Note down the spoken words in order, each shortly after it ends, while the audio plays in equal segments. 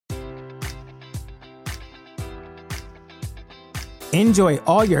Enjoy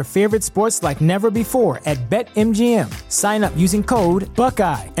all your favorite sports like never before at BetMGM. Sign up using code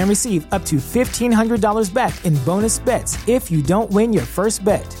Buckeye and receive up to $1,500 back in bonus bets if you don't win your first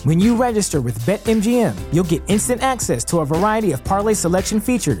bet. When you register with BetMGM, you'll get instant access to a variety of parlay selection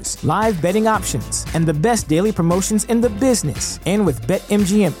features, live betting options, and the best daily promotions in the business. And with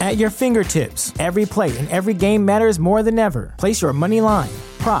BetMGM at your fingertips, every play and every game matters more than ever. Place your money line,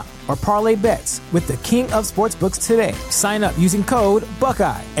 prop, or parlay bets with the king of sportsbooks today. Sign up using code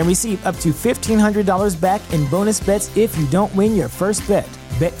Buckeye and receive up to $1,500 back in bonus bets if you don't win your first bet.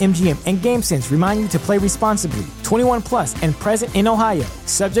 BetMGM and GameSense remind you to play responsibly. 21 plus and present in Ohio,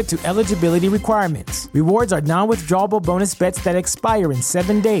 subject to eligibility requirements. Rewards are non-withdrawable bonus bets that expire in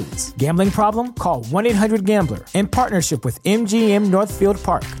 7 days. Gambling problem? Call 1-800-GAMBLER. In partnership with MGM Northfield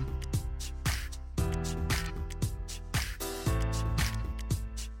Park.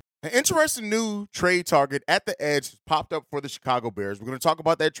 An interesting new trade target at the edge has popped up for the Chicago Bears. We're going to talk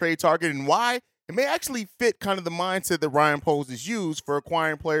about that trade target and why it may actually fit kind of the mindset that Ryan Poles has used for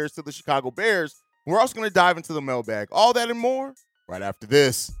acquiring players to the Chicago Bears. We're also going to dive into the mailbag. All that and more right after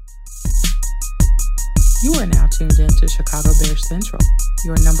this. You are now tuned in to Chicago Bears Central,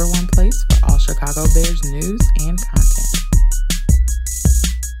 your number one place for all Chicago Bears news and content.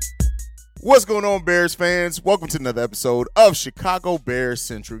 What's going on, Bears fans? Welcome to another episode of Chicago Bears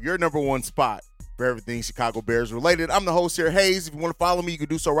Central, your number one spot for everything Chicago Bears related. I'm the host here, Hayes. If you want to follow me, you can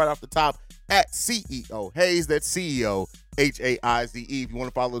do so right off the top at CEO Hayes. That's CEO Haize. If you want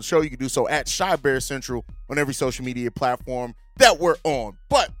to follow the show, you can do so at Chi Bears Central on every social media platform that we're on.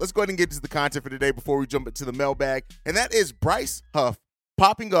 But let's go ahead and get to the content for today before we jump into the mailbag. And that is Bryce Huff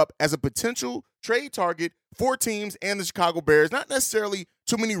popping up as a potential trade target for teams and the Chicago Bears. Not necessarily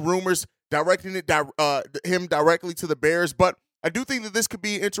too many rumors directing him directly to the Bears, but I do think that this could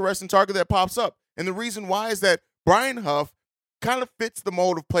be an interesting target that pops up. And the reason why is that Brian Huff kind of fits the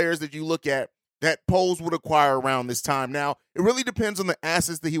mold of players that you look at that Poles would acquire around this time. Now, it really depends on the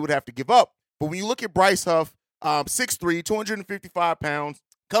assets that he would have to give up. But when you look at Bryce Huff, 6'3", 255 pounds,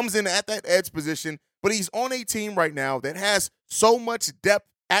 comes in at that edge position, but he's on a team right now that has so much depth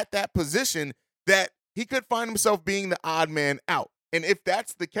at that position that he could find himself being the odd man out. And if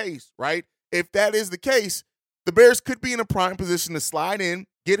that's the case, right, if that is the case, the Bears could be in a prime position to slide in,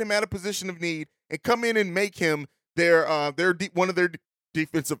 get him at a position of need, and come in and make him one of their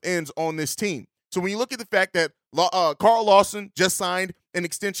defensive ends on this team. So when you look at the fact that Carl Lawson just signed an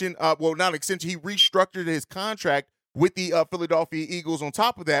extension, not extension, he restructured his contract with the Philadelphia Eagles on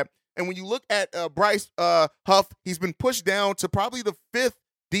top of that. And when you look at Bryce Huff, he's been pushed down to probably the 5th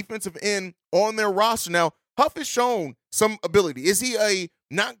defensive end on their roster. Now, Huff has shown some ability. Is he a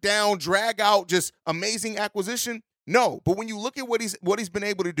knockdown, drag out, just amazing acquisition? No, but when you look at what he's been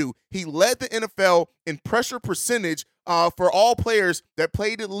able to do, he led the NFL in pressure percentage for all players that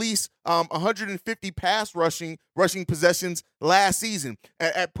played at least 150 pass rushing possessions last season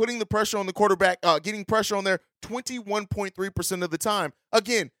at putting the pressure on the quarterback, getting pressure on there 21.3% of the time.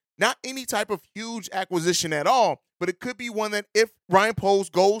 Again, not any type of huge acquisition at all, but it could be one that if Ryan Poles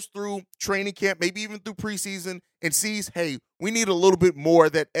goes through training camp, maybe even through preseason, and sees, hey, we need a little bit more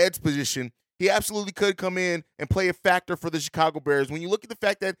of that edge position, he absolutely could come in and play a factor for the Chicago Bears. When you look at the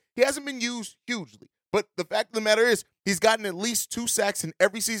fact that he hasn't been used hugely, but the fact of the matter is he's gotten at least 2 sacks in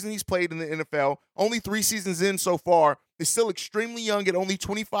every season he's played in the NFL, only 3 seasons in so far, is still extremely young at only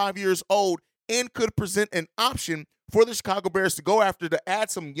 25 years old, and could present an option for the Chicago Bears to go after to add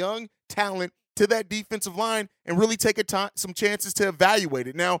some young talent to that defensive line and really take some chances to evaluate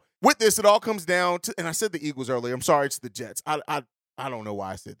it. Now, with this, it all comes down to, and I said the Eagles earlier. I'm sorry, it's the Jets. I don't know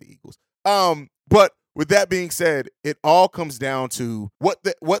why I said the Eagles. But with that being said, it all comes down to what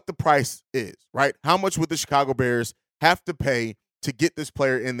the price is, right? How much would the Chicago Bears have to pay to get this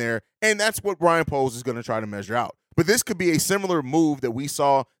player in there? And that's what Brian Poles is going to try to measure out. But this could be a similar move that we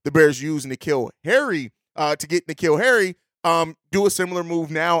saw the Bears use N'Keal Harry to get N'Keal Harry, do a similar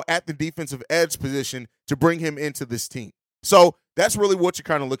move now at the defensive edge position to bring him into this team. So that's really what you're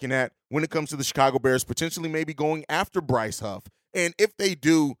kind of looking at when it comes to the Chicago Bears potentially maybe going after Bryce Huff. And if they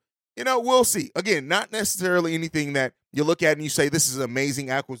do, we'll see. Again, not necessarily anything that you look at and you say this is an amazing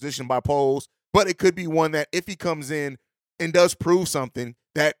acquisition by Poles, but it could be one that if he comes in and does prove something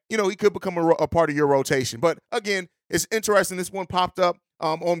that, he could become a part of your rotation. But again, it's interesting. This one popped up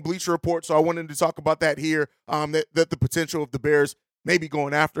on Bleacher Report, so I wanted to talk about that here, that the potential of the Bears maybe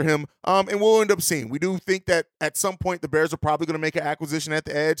going after him, and we'll end up seeing. We do think that at some point the Bears are probably going to make an acquisition at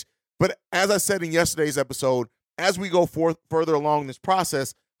the edge, but as I said in yesterday's episode, as we go further along this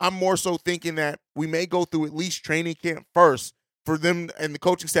process, I'm more so thinking that we may go through at least training camp first for them and the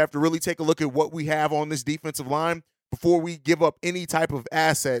coaching staff to really take a look at what we have on this defensive line before we give up any type of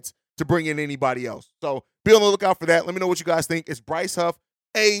assets to bring in anybody else. So be on the lookout for that. Let me know what you guys think. Is Bryce Huff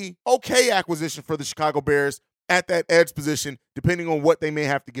a okay acquisition for the Chicago Bears at that edge position, depending on what they may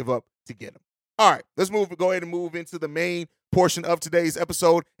have to give up to get him? All right, let's go ahead and move into the main portion of today's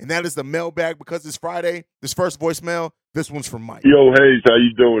episode, and that is the mailbag. Because it's Friday, this first voicemail, this one's from Mike. Yo, Hayes, how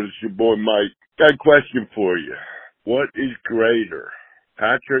you doing? It's your boy Mike. Got a question for you. What is greater,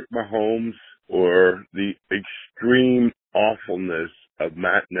 Patrick Mahomes or the extreme awfulness of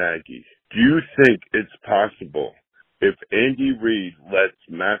Matt Nagy? Do you think it's possible if Andy Reid lets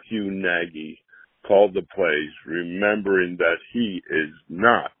Matthew Nagy call the plays, remembering that he is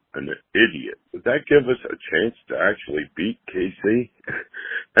not an idiot, would that give us a chance to actually beat KC?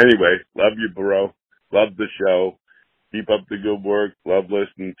 Anyway, love you, bro. Love the show. Keep up the good work. Love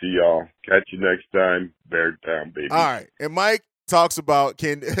listening to y'all. Catch you next time. Bear Town, baby. All right. And Mike talks about,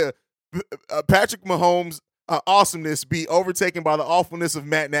 can Patrick Mahomes' awesomeness be overtaken by the awfulness of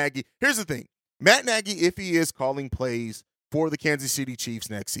Matt Nagy? Here's the thing. Matt Nagy, if he is calling plays for the Kansas City Chiefs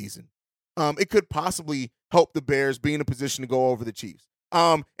next season, it could possibly help the Bears be in a position to go over the Chiefs.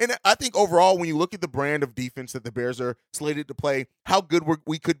 And I think overall, when you look at the brand of defense that the Bears are slated to play, how good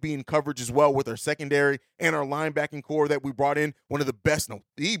we could be in coverage as well with our secondary and our linebacking core that we brought in, one of the best,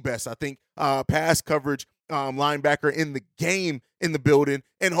 I think, pass coverage linebacker in the game in the building,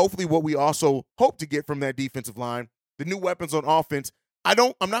 and hopefully what we also hope to get from that defensive line, the new weapons on offense.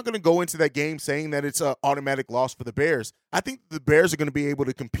 I'm not going to go into that game saying that it's an automatic loss for the Bears. I think the Bears are going to be able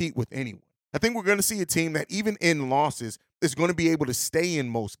to compete with anyone. I think we're going to see a team that even in losses is going to be able to stay in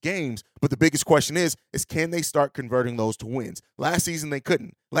most games. But the biggest question is can they start converting those to wins? Last season, they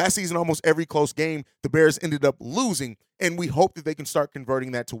couldn't. Last season, almost every close game, the Bears ended up losing, and we hope that they can start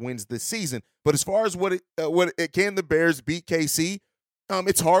converting that to wins this season. But as far as can the Bears beat KC,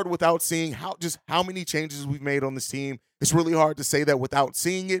 it's hard without seeing how many changes we've made on this team. It's really hard to say that without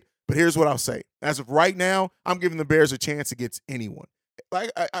seeing it. But here's what I'll say. As of right now, I'm giving the Bears a chance against anyone. Like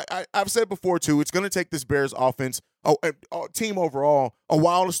I've said before, too, it's going to take this Bears offense, team overall, a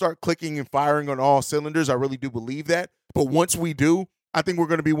while to start clicking and firing on all cylinders. I really do believe that. But once we do, I think we're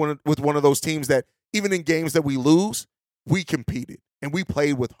going to be one of those teams that even in games that we lose, we competed and we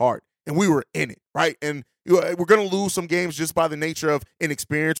played with heart and we were in it, right? And we're going to lose some games just by the nature of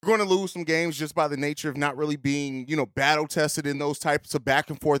inexperience. We're going to lose some games just by the nature of not really being, battle tested in those types of back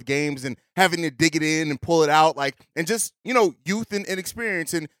and forth games and having to dig it in and pull it out, and just, youth and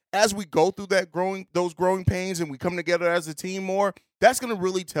inexperience. And as we go through those growing pains and we come together as a team more, that's going to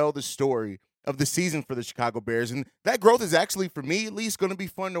really tell the story of the season for the Chicago Bears. And that growth is actually, for me at least, going to be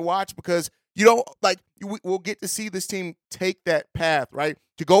fun to watch because, we'll get to see this team take that path, right?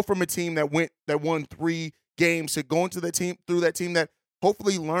 To go from a team that won 3 games to going to through that team that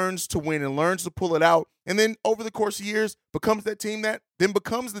hopefully learns to win and learns to pull it out. And then over the course of years becomes that team that then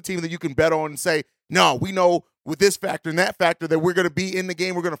becomes the team that you can bet on and say, no, we know with this factor and that factor that we're going to be in the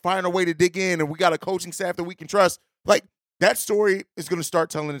game. We're going to find our way to dig in and we got a coaching staff that we can trust. That story is going to start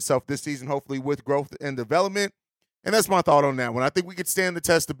telling itself this season, hopefully with growth and development. And that's my thought on that one. I think we could stand the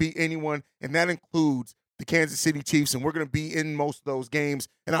test to beat anyone, and that includes the Kansas City Chiefs, and we're going to be in most of those games.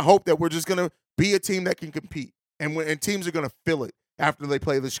 And I hope that we're just going to be a team that can compete, and teams are going to feel it after they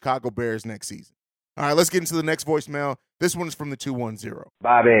play the Chicago Bears next season. All right, let's get into the next voicemail. This one is from the 210.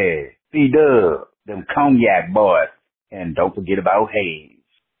 Bobby, C-Dub, them cognac boys, and don't forget about Hayes.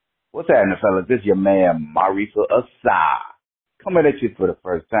 What's happening, fellas? This is your man, Marisa Asai. Coming at you for the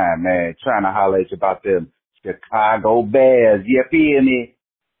first time, man. Trying to holler at you about them Chicago Bears. You feel me?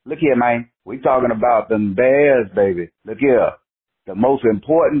 Look here, man. We talking about them Bears, baby. Look here. The most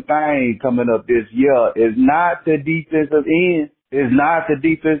important thing coming up this year is not the defensive end. It's not the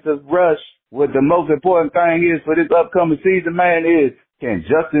defensive rush. What the most important thing is for this upcoming season, man, is can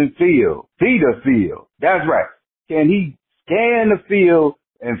Justin Fields see the field? That's right. Can he scan the field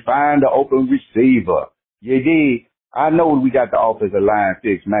and find the open receiver? You dig? I know we got the offensive line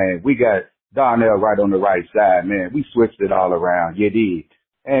fixed, man. We got Darnell right on the right side, man. We switched it all around. You dig?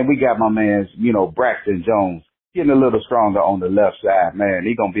 And we got my man, Braxton Jones getting a little stronger on the left side, man.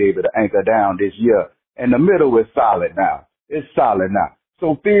 He's going to be able to anchor down this year. And the middle is solid now. It's solid now.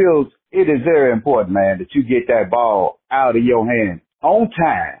 So, Fields, it is very important, man, that you get that ball out of your hand on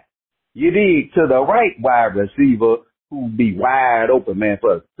time. You dig? To the right wide receiver who be wide open, man,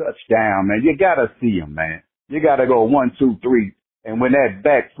 for a touchdown, man. You got to see him, man. You got to go 1, 2, 3. And when that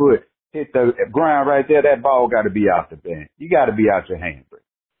back foot hit the ground right there, that ball got to be out the band. You got to be out your hand, bro.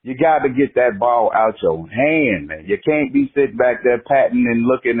 You got to get that ball out your hand, man. You can't be sitting back there patting and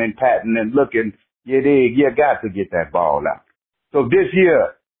looking and patting and looking. You dig? You got to get that ball out. So this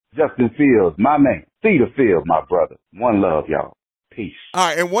year, Justin Fields, my man, See the field, my brother. One love, y'all. Peace. All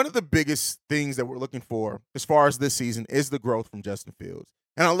right, and one of the biggest things that we're looking for as far as this season is the growth from Justin Fields.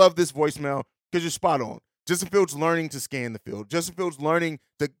 And I love this voicemail because you're spot on. Justin Fields learning to scan the field. Justin Fields learning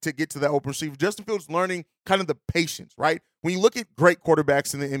to get to that open receiver. Justin Fields learning kind of the patience, right? When you look at great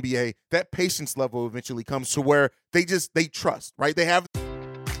quarterbacks in the NBA, that patience level eventually comes to where they trust, right? They have.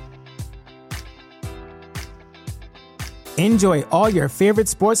 Enjoy all your favorite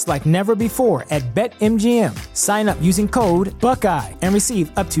sports like never before at BetMGM. Sign up using code Buckeye and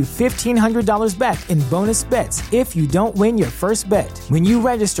receive up to $1,500 back in bonus bets if you don't win your first bet. When you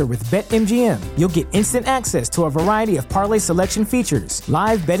register with BetMGM, you'll get instant access to a variety of parlay selection features,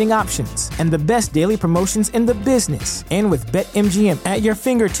 live betting options, and the best daily promotions in the business. And with BetMGM at your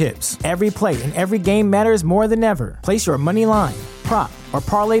fingertips, every play and every game matters more than ever. Place your money line, prop, or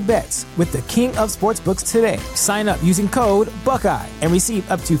parlay bets with the king of sportsbooks today. Sign up using code Buckeye and receive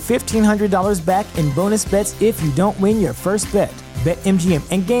up to $1,500 back in bonus bets if you don't win your first bet. BetMGM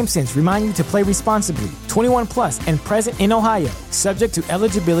and GameSense remind you to play responsibly. 21 plus and present in Ohio, subject to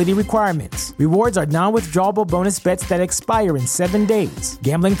eligibility requirements. Rewards are non-withdrawable bonus bets that expire in 7 days.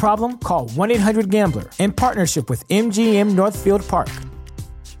 Gambling problem? Call 1-800-GAMBLER in partnership with MGM Northfield Park.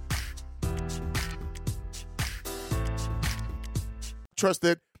 Trust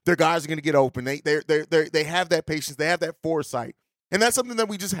that their guys are going to get open. They have that patience. They have that foresight. And that's something that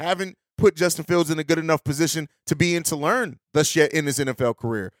we just haven't put Justin Fields in a good enough position to be in to learn thus yet in his NFL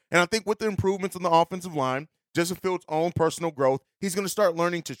career. And I think with the improvements on the offensive line, Justin Fields' own personal growth, he's going to start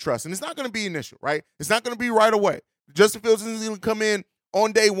learning to trust. And it's not going to be initial, right? It's not going to be right away. Justin Fields isn't going to come in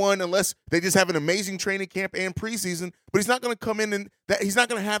on day one unless they just have an amazing training camp and preseason. But he's not going to come in and he's not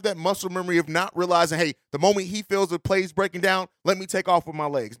going to have that muscle memory of not realizing, hey, the moment he feels the play's breaking down, let me take off with my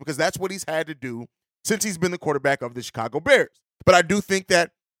legs, because that's what he's had to do since he's been the quarterback of the Chicago Bears. But I do think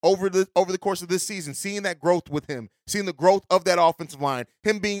that over the course of this season, seeing that growth with him, seeing the growth of that offensive line,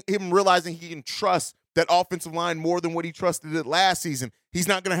 him realizing he can trust that offensive line more than what he trusted it last season. He's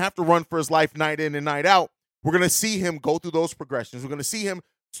not going to have to run for his life night in and night out. We're going to see him go through those progressions. We're going to see him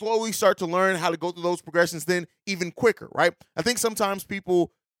slowly start to learn how to go through those progressions then even quicker, right? I think sometimes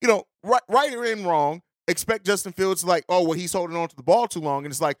people, right or in wrong, expect Justin Fields to he's holding on to the ball too long.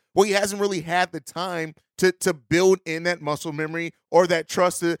 And it's like, well, he hasn't really had the time to build in that muscle memory or that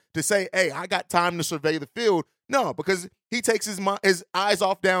trust to say, hey, I got time to survey the field. No, because he takes his eyes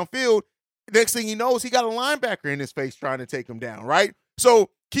off downfield. Next thing he knows, he got a linebacker in his face trying to take him down, right?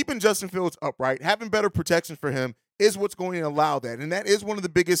 So keeping Justin Fields upright, having better protection for him is what's going to allow that. And that is one of the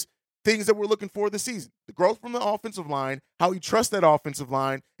biggest things that we're looking for this season. The growth from the offensive line, how he trusts that offensive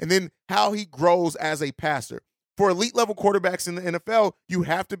line, and then how he grows as a passer. For elite level quarterbacks in the NFL, you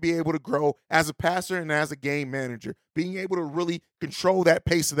have to be able to grow as a passer and as a game manager, being able to really control that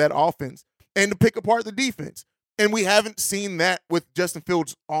pace of that offense and to pick apart the defense. And we haven't seen that with Justin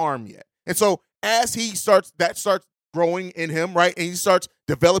Fields' arm yet. And so as he starts growing in him, right, and he starts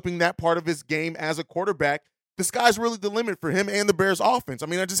developing that part of his game as a quarterback, the sky's really the limit for him and the Bears offense. I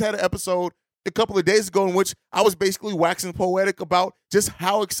mean, I just had an episode a couple of days ago in which I was basically waxing poetic about just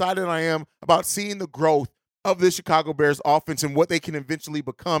how excited I am about seeing the growth of the Chicago Bears offense and what they can eventually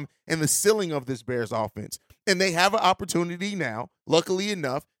become and the ceiling of this Bears offense. And they have an opportunity now, luckily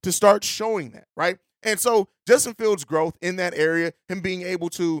enough, to start showing that, right? And so Justin Fields' growth in that area, him being able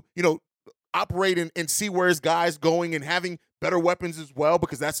to, operate and see where his guy's going and having better weapons as well,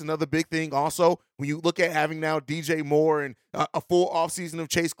 because that's another big thing also. When you look at having now DJ Moore and a full offseason of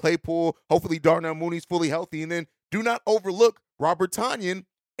Chase Claypool, hopefully Darnell Mooney's fully healthy, and then do not overlook Robert Tonyan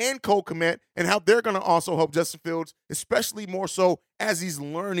and Cole Kmet and how they're going to also help Justin Fields, especially more so as he's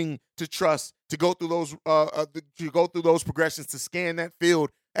learning to trust, to go through those progressions, to scan that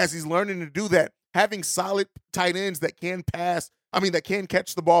field. As he's learning to do that, having solid tight ends that can that can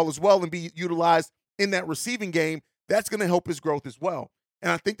catch the ball as well and be utilized in that receiving game, that's going to help his growth as well. And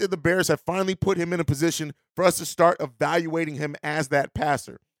I think that the Bears have finally put him in a position for us to start evaluating him as that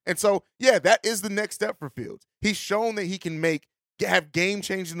passer. And so, yeah, that is the next step for Fields. He's shown that he can have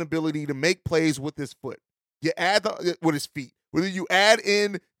game-changing ability to make plays with his foot. You add with his feet. Whether you add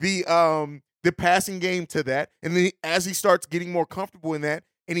in the passing game to that, and then as he starts getting more comfortable in that,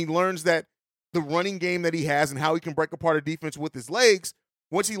 and he learns that the running game that he has and how he can break apart a defense with his legs,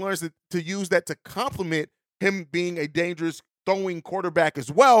 once he learns to use that to complement him being a dangerous throwing quarterback as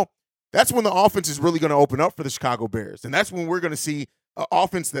well, that's when the offense is really going to open up for the Chicago Bears. And that's when we're going to see an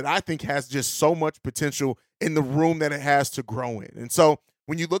offense that I think has just so much potential in the room that it has to grow in. And so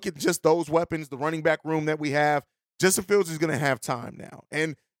when you look at just those weapons, the running back room that we have, Justin Fields is going to have time now.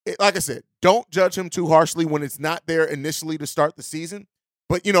 And like I said, don't judge him too harshly when it's not there initially to start the season.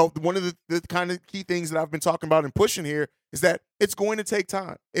 But, one of the kind of key things that I've been talking about and pushing here is that it's going to take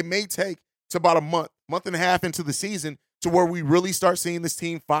time. It may take to about a month and a half into the season to where we really start seeing this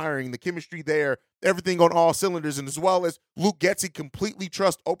team firing, the chemistry there, everything on all cylinders, and as well as Luke Getsy completely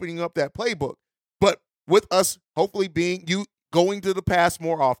trust opening up that playbook. But with us hopefully going to the pass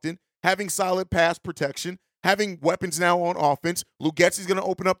more often, having solid pass protection, having weapons now on offense, Luke Getsy's going to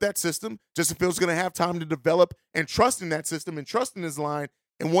open up that system. Justin Fields is going to have time to develop and trust in that system and trust in his line.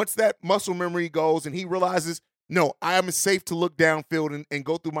 And once that muscle memory goes and he realizes, no, I am safe to look downfield and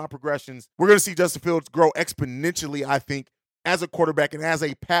go through my progressions, we're going to see Justin Fields grow exponentially, I think, as a quarterback and as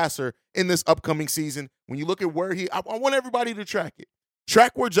a passer in this upcoming season. When you look at where I want everybody to track it.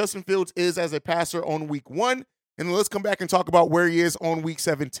 Track where Justin Fields is as a passer on week 1, and then let's come back and talk about where he is on week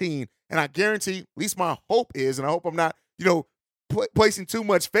 17. And I guarantee, at least my hope is, and I hope I'm not, placing too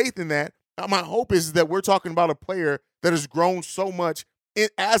much faith in that, my hope is that we're talking about a player that has grown so much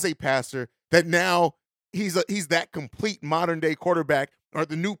as a passer that now he's that complete modern-day quarterback, or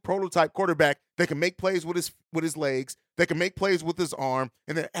the new prototype quarterback that can make plays with his legs, that can make plays with his arm,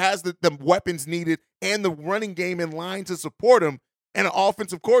 and that has the weapons needed and the running game in line to support him, and an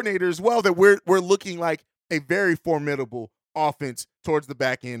offensive coordinator as well, that we're looking like a very formidable offense towards the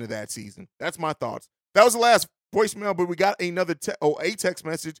back end of that season. That's my thoughts. That was the last voicemail, but we got another a text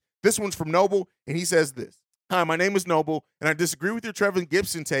message. This one's from Noble, and he says this. Hi, my name is Noble, and I disagree with your Trevor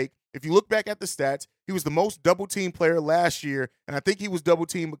Gibson take. If you look back at the stats, he was the most double-team player last year, and I think he was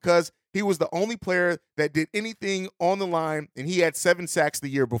double-teamed because he was the only player that did anything on the line, and he had 7 sacks the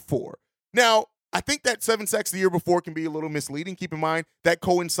year before. Now, I think that 7 sacks the year before can be a little misleading. Keep in mind that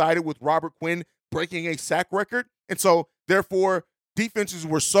coincided with Robert Quinn breaking a sack record, and so, therefore, defenses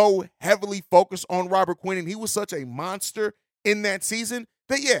were so heavily focused on Robert Quinn, and he was such a monster in that season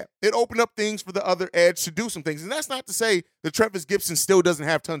that, yeah, it opened up things for the other edge to do some things. And that's not to say that Travis Gibson still doesn't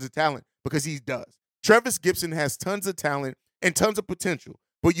have tons of talent, because he does. Travis Gibson has tons of talent and tons of potential,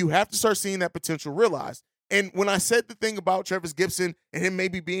 but you have to start seeing that potential realized. And when I said the thing about Travis Gibson and him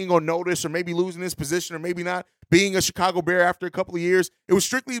maybe being on notice or maybe losing his position or maybe not being a Chicago Bear after a couple of years, it was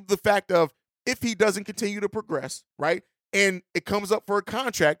strictly the fact of if he doesn't continue to progress, right, and it comes up for a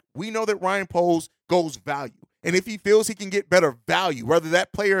contract, we know that Ryan Poles goes value. And if he feels he can get better value, whether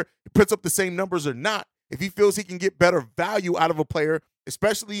that player puts up the same numbers or not, if he feels he can get better value out of a player,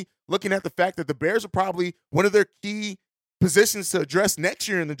 especially looking at the fact that the Bears are probably one of their key positions to address next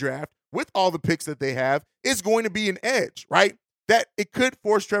year in the draft with all the picks that they have, is going to be an edge, right? That it could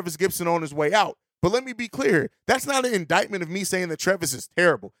force Travis Gibson on his way out. But let me be clear, that's not an indictment of me saying that Travis is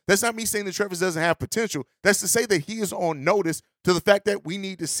terrible. That's not me saying that Travis doesn't have potential. That's to say that he is on notice to the fact that we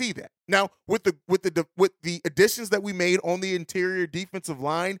need to see that. Now, with the additions that we made on the interior defensive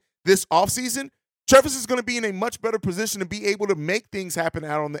line this offseason, Travis is going to be in a much better position to be able to make things happen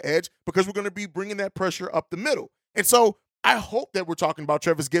out on the edge, because we're going to be bringing that pressure up the middle. And so I hope that we're talking about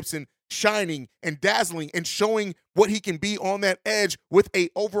Travis Gibson shining and dazzling and showing what he can be on that edge with a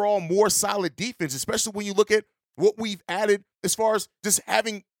overall more solid defense, especially when you look at what we've added as far as just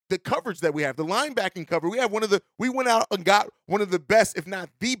having the coverage that we have, the linebacking cover. We went out and got one of the best, if not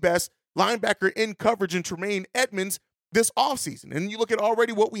the best, linebacker in coverage in Tremaine Edmonds this offseason. And you look at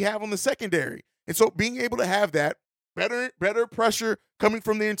already what we have on the secondary. And so being able to have that better pressure coming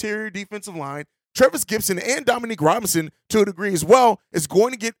from the interior defensive line, Travis Gibson and Dominique Robinson, to a degree as well, is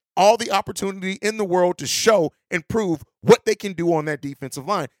going to get all the opportunity in the world to show and prove what they can do on that defensive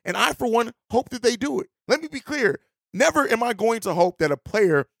line. And I, for one, hope that they do it. Let me be clear. Never am I going to hope that a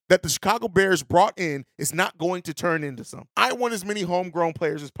player that the Chicago Bears brought in is not going to turn into something. I want as many homegrown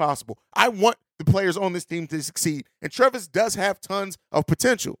players as possible. I want the players on this team to succeed. And Travis does have tons of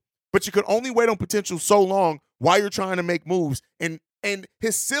potential. But you can only wait on potential so long while you're trying to make moves. And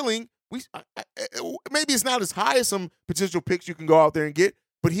his ceiling, maybe it's not as high as some potential picks you can go out there and get,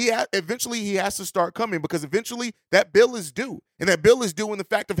 but eventually he has to start coming, because eventually that bill is due. And that bill is due in the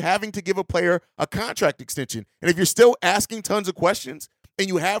fact of having to give a player a contract extension. And if you're still asking tons of questions and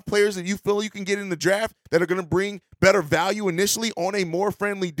you have players that you feel you can get in the draft that are going to bring better value initially on a more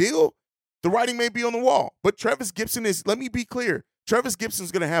friendly deal, the writing may be on the wall. But Travis Gibson let me be clear, Travis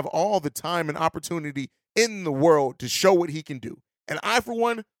Gibson's going to have all the time and opportunity in the world to show what he can do. And I, for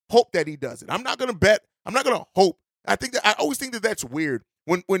one, hope that he does it. I'm not going to bet. I'm not going to hope. I always think that that's weird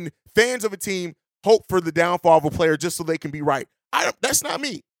when fans of a team hope for the downfall of a player just so they can be right. That's not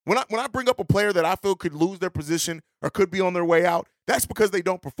me. When I bring up a player that I feel could lose their position or could be on their way out, that's because they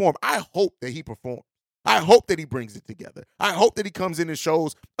don't perform. I hope that he performs. I hope that he brings it together. I hope that he comes in and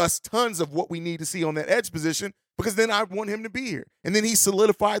shows us tons of what we need to see on that edge position, because then I want him to be here. And then he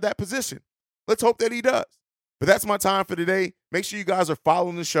solidified that position. Let's hope that he does. But that's my time for today. Make sure you guys are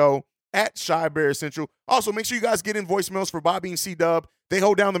following the show at Shy Bear Central. Also, make sure you guys get in voicemails for Bobby and C-Dub. They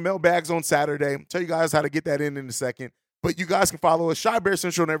hold down the mailbags on Saturday. I'll tell you guys how to get that in a second. But you guys can follow us, Shy Bear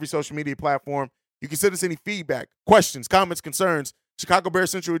Central, on every social media platform. You can send us any feedback, questions, comments, concerns,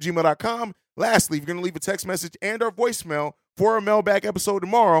 ChicagoBearCentral@gmail.com. Lastly, if you're going to leave a text message and our voicemail for a mailbag episode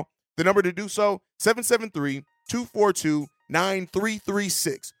tomorrow, the number to do so,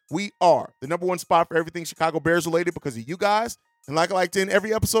 773-242-9336. We are the number one spot for everything Chicago Bears related because of you guys. And like I like to end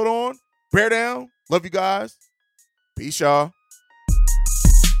every episode on, bear down. Love you guys. Peace, y'all.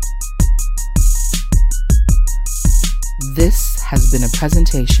 This has been a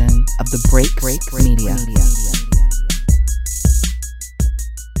presentation of the Break Media.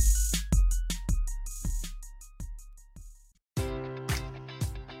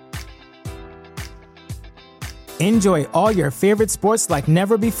 Enjoy all your favorite sports like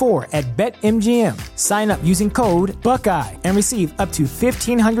never before at BetMGM. Sign up using code Buckeye and receive up to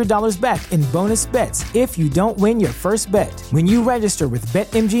 $1,500 back in bonus bets if you don't win your first bet. When you register with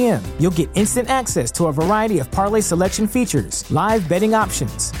BetMGM, you'll get instant access to a variety of parlay selection features, live betting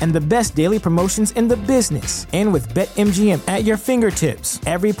options, and the best daily promotions in the business. And with BetMGM at your fingertips,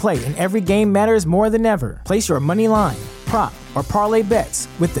 every play and every game matters more than ever. Place your money line, prop, or parlay bets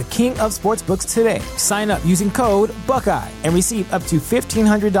with the king of sportsbooks today. Sign up using code Buckeye and receive up to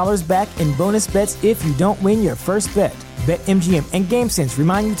 $1,500 back in bonus bets if you don't win your first bet. BetMGM and GameSense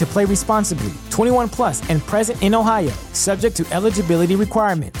remind you to play responsibly. 21 plus and present in Ohio, subject to eligibility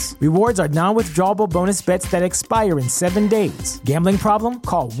requirements. Rewards are non-withdrawable bonus bets that expire in 7 days. Gambling problem?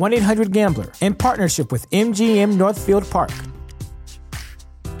 Call 1-800-GAMBLER in partnership with MGM Northfield Park.